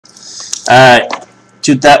Alright,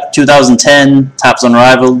 2010 Topps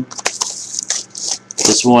Unrivaled.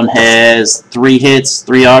 This one has 3 hits,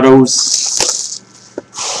 3 autos.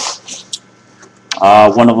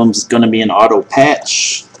 One of them is going to be an auto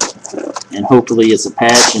patch, and hopefully it's a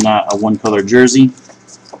patch and not a one-color jersey.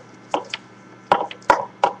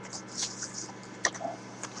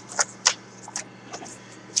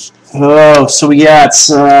 Oh, so we got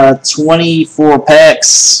 24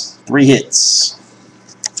 packs, 3 hits.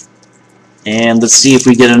 And let's see if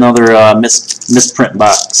we get another misprint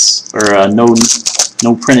box, or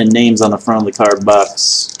no printed names on the front of the card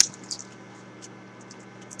box.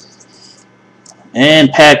 And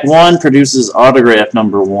pack 1 produces autograph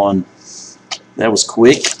number 1. That was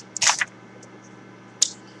quick.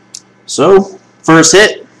 So, first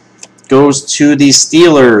hit goes to the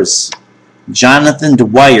Steelers. Jonathan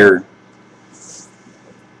Dwyer.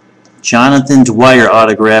 Jonathan Dwyer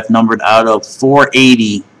autograph numbered out of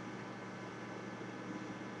 480.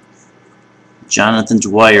 Jonathan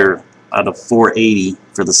Dwyer out of 480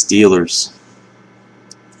 for the Steelers.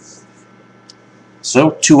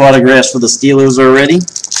 So, 2 autographs for the Steelers already.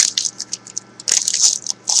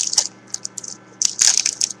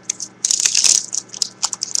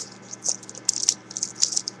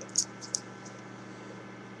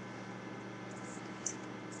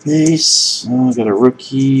 Base. I got a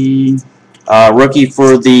rookie. Rookie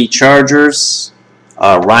for the Chargers.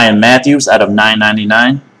 Ryan Matthews out of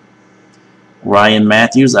 9.99. Ryan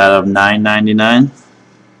Matthews out of 9.99.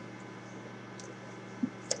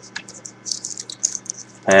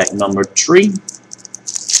 Pack number 3.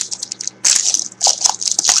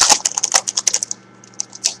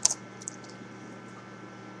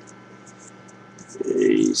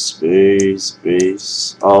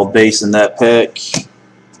 Base. All base in that pack.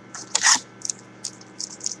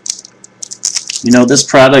 You know, this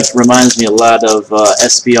product reminds me a lot of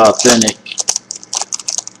SP Authentic,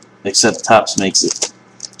 except Topps makes it.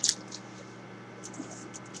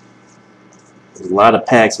 There's a lot of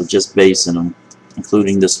packs with just base in them,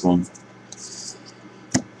 including this one.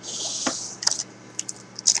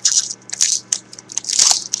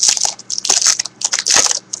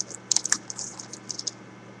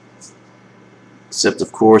 Except,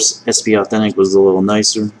 of course, SP Authentic was a little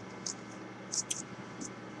nicer.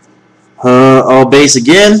 All base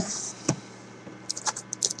again.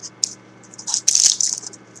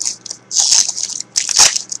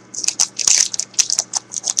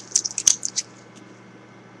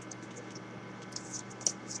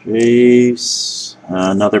 Base.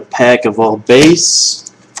 Another pack of all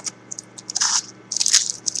base.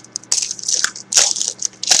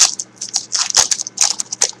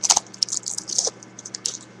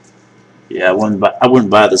 Yeah, I wouldn't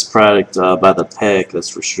buy this product by the pack, that's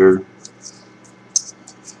for sure.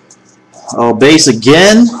 All base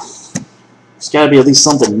again. There's got to be at least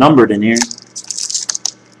something numbered in here.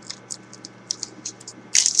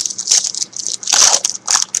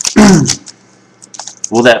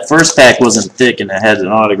 Well, that first pack wasn't thick and it had an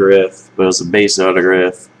autograph, but it was a base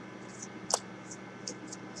autograph.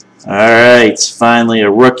 Alright, finally a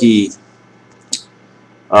rookie.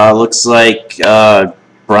 Looks like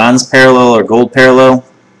bronze parallel or gold parallel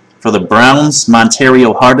for the Browns,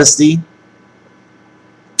 Montario Hardesty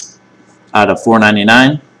out of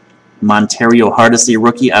 4.99. Montario Hardesty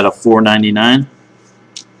rookie out of 4.99.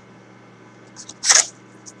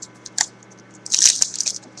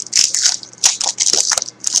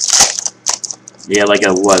 Yeah, like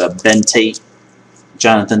a Ben Tate,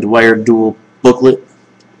 Jonathan Dwyer dual booklet.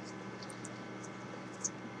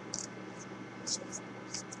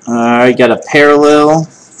 Alright, got a parallel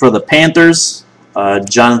for the Panthers,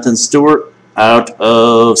 Jonathan Stewart out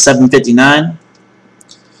of 7.59.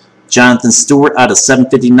 Jonathan Stewart out of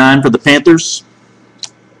 7.59 for the Panthers.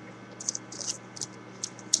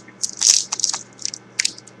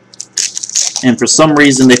 And for some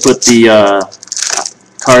reason they put the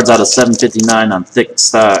cards out of 7.59 on thick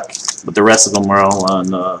stock, but the rest of them are all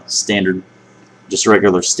on standard, just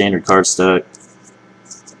regular standard card stock.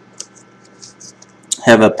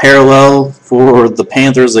 Have a parallel for the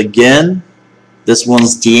Panthers again. This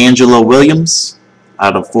one's D'Angelo Williams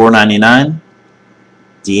out of 4.99.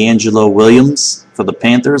 D'Angelo Williams for the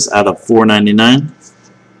Panthers out of 4.99.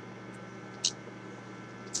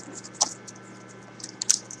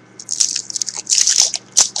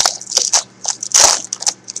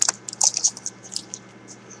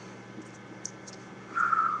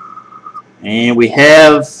 And we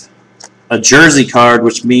have a jersey card,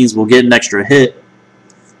 which means we'll get an extra hit.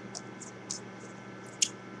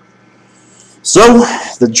 So,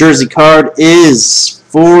 the jersey card is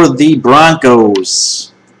for the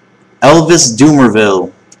Broncos, Elvis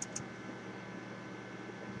Dumervil.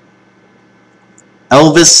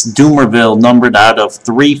 Elvis Dumervil, numbered out of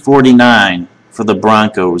 349 for the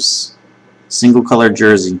Broncos. Single color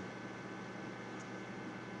jersey.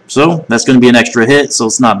 So that's going to be an extra hit, so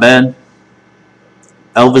it's not bad.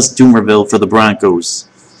 Elvis Dumervil for the Broncos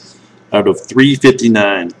out of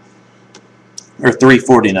 359 or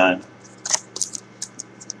 349.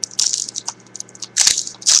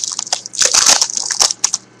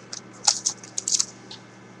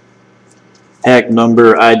 Pack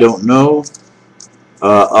number, I don't know.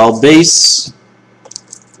 All base.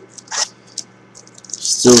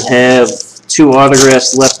 Still have 2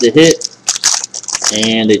 autographs left to hit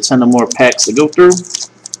and a ton of more packs to go through.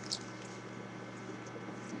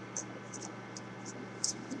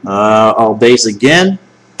 All base again.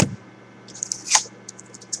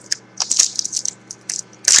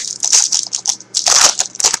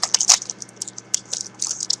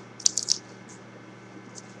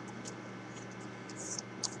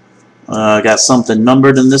 Got something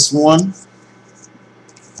numbered in this one.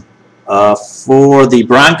 For the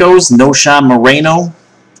Broncos, Noshawn Moreno,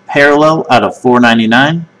 parallel out of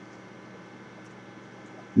 499.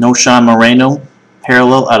 Noshawn Moreno,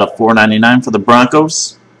 parallel out of 499 for the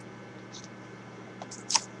Broncos.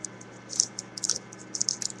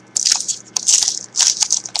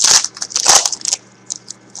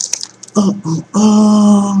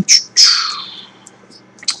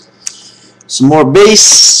 Some more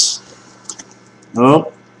base.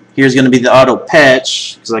 Oh, here's going to be the auto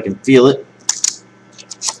patch because I can feel it.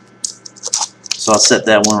 So I'll set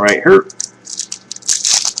that one right here.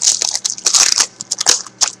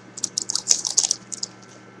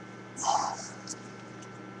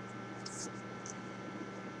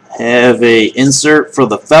 Have a insert for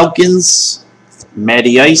the Falcons,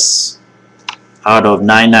 Matty Ice, out of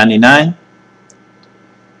 $9.99.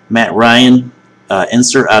 Matt Ryan,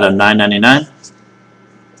 insert out of $9.99.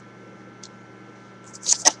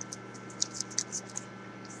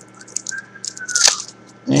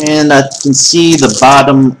 And I can see the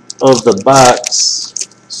bottom of the box,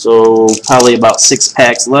 so probably about 6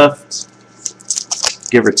 packs left,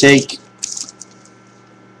 give or take.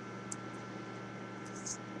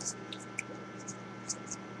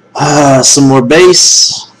 Some more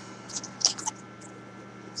base.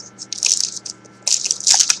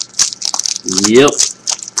 Yep.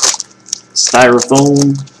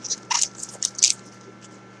 Styrofoam.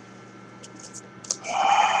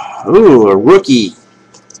 Ooh, a rookie.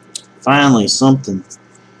 Finally, something.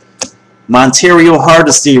 Montario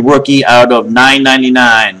Hardesty rookie out of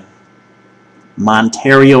 $9.99.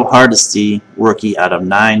 Montario Hardesty rookie out of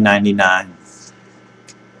 $9.99.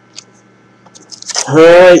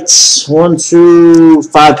 Alright, 1, 2,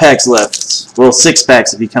 5 packs left. Well, 6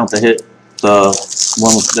 packs if you count the hit. The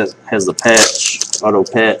one that has the patch, auto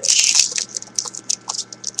patch.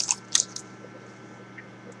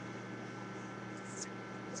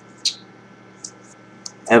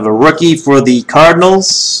 Have a rookie for the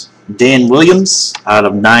Cardinals, Dan Williams out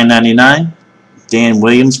of $9.99. Dan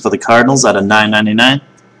Williams for the Cardinals out of $9.99.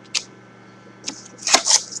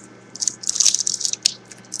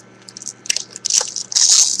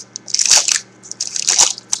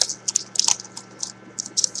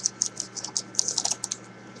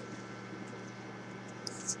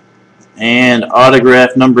 And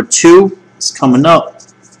autograph number 2 is coming up.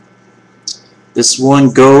 This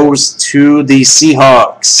one goes to the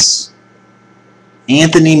Seahawks.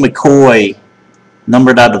 Anthony McCoy,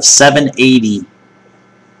 numbered out of 780.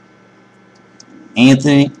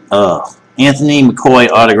 Anthony McCoy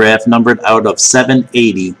autograph, numbered out of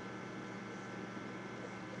 780.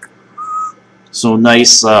 So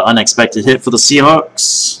nice unexpected hit for the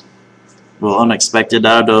Seahawks. Well, unexpected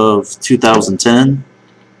out of 2010.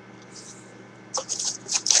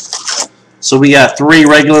 So we got 3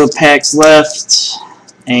 regular packs left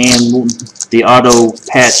and the auto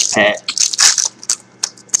patch pack.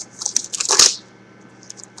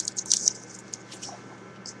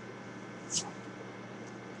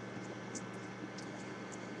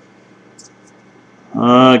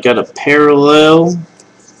 Got a parallel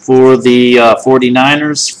for the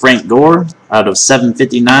 49ers, Frank Gore out of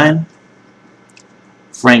 759.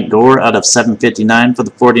 Frank Gore out of 759 for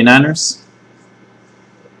the 49ers.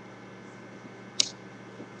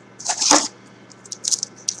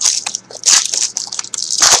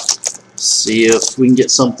 See if we can get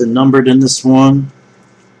something numbered in this one.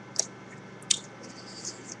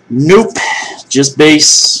 Nope, just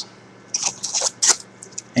base.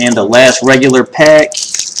 And the last regular pack.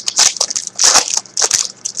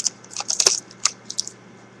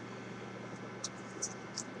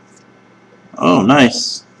 Oh,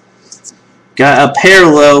 nice. Got a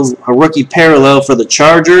parallel, a rookie parallel for the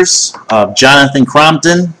Chargers of Jonathan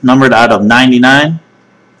Crompton, numbered out of 99.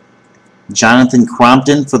 Jonathan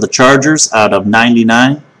Crompton for the Chargers out of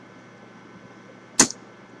 99.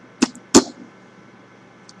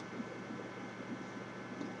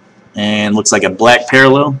 And looks like a black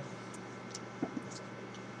parallel.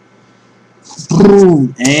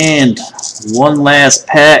 Boom. And one last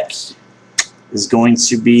pack is going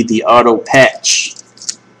to be the auto patch.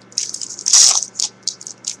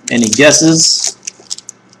 Any guesses?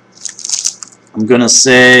 I'm going to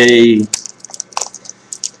say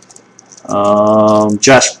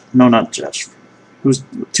Josh. No, not Josh. Who's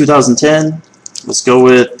 2010? Let's go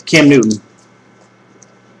with Cam Newton.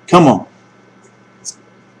 Come on.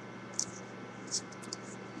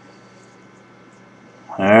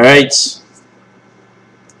 All right.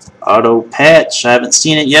 Auto patch. I haven't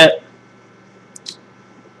seen it yet.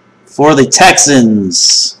 For the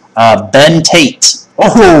Texans, Ben Tate.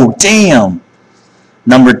 Oh, damn.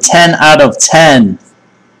 Number 10 out of 10.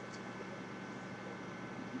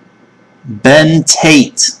 Ben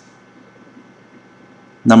Tate.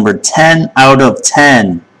 Number 10 out of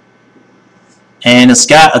 10. And it's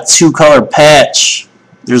got a 2-color patch.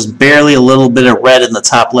 There's barely a little bit of red in the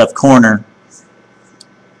top left corner.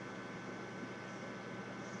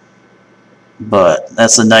 But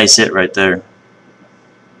that's a nice hit right there.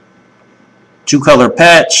 2-color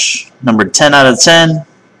patch, number 10 out of 10.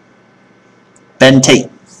 Ben Tate,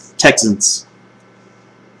 Texans.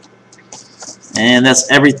 And that's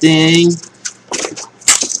everything